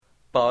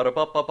It's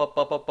Rajan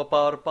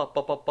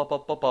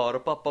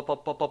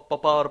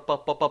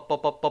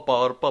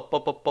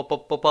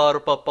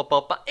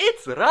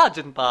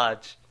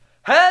Paj.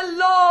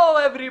 Hello,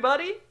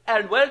 everybody,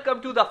 and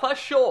welcome to the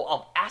first show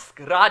of Ask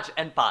Raj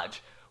and Paj,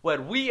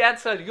 where we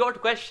answer your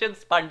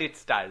questions Pandit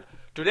style.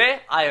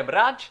 Today, I am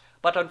Raj,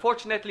 but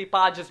unfortunately,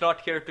 Paj is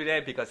not here today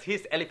because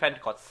his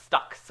elephant got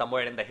stuck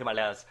somewhere in the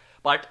Himalayas.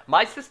 But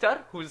my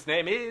sister, whose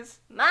name is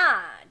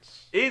Maj,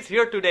 is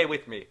here today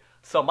with me.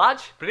 So,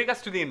 Maj, bring us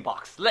to the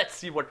inbox. Let's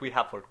see what we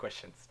have for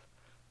questions.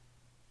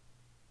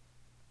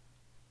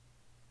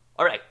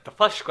 Alright, the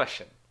first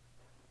question.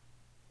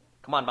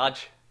 Come on,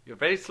 Maj. You're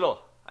very slow.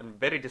 I'm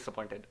very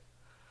disappointed.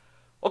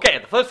 Okay,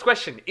 the first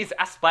question is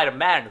asked by a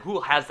man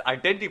who has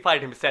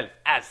identified himself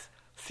as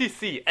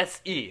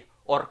CCSE,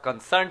 or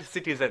Concerned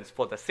Citizens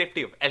for the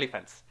Safety of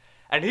Elephants.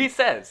 And he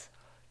says,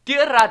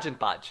 Dear Rajan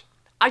Paj,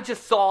 I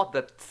just saw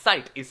the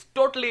site is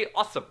totally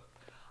awesome.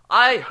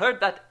 I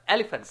heard that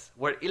elephants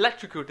were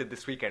electrocuted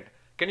this weekend.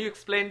 Can you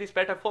explain this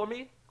better for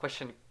me?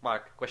 Question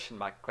mark, question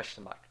mark,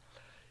 question mark.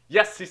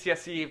 Yes,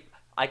 CCSE,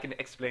 I can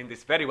explain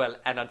this very well.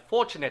 And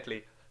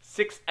unfortunately,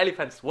 6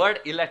 elephants were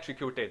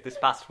electrocuted this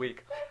past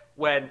week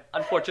when,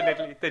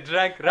 unfortunately, they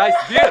drank rice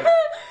beer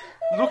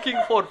looking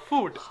for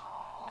food.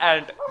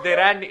 And they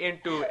ran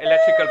into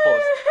electrical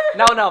poles.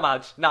 Now,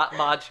 Maj,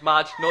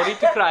 no need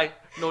to cry,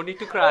 no need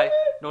to cry,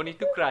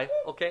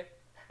 okay?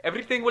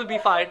 Everything will be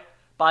fine.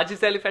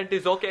 Paj's elephant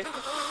is okay,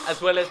 as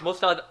well as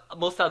most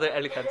other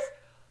elephants.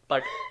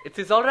 But it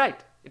is all right.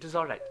 It is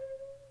all right.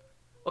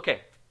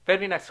 Okay,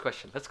 very next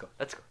question. Let's go.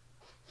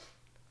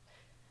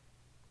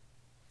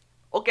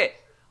 Okay,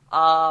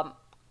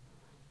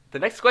 the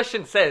next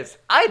question says,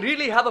 I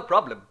really have a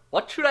problem.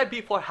 What should I be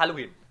for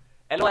Halloween?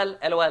 LOL,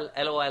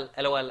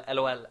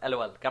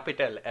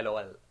 capital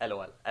LOL.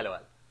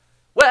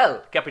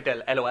 Well,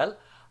 capital LOL,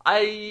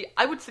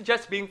 I would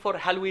suggest being for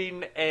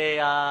Halloween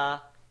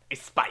a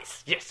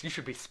spice. Yes, you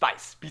should be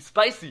spice. Be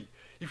spicy.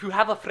 If you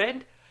have a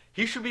friend,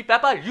 he should be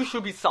pepper, you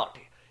should be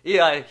salty.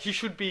 He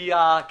should be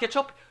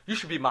ketchup, you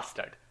should be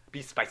mustard.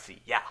 Be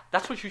spicy. Yeah,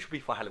 that's what you should be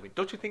for Halloween.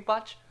 Don't you think,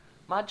 Maj?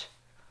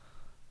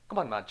 Come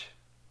on, Maj.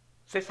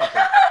 Say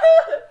something.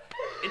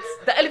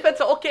 The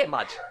elephants are okay,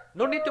 Maj.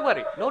 No need to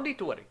worry.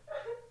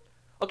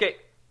 Okay,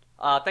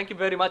 thank you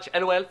very much,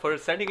 LOL, for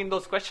sending in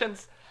those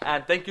questions.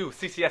 And thank you,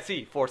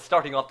 CCSE, for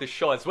starting off this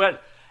show as well.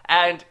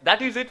 And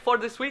that is it for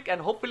this week.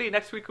 And hopefully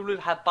next week we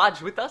will have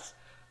Paj with us.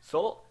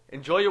 So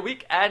enjoy your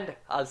week and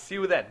I'll see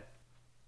you then.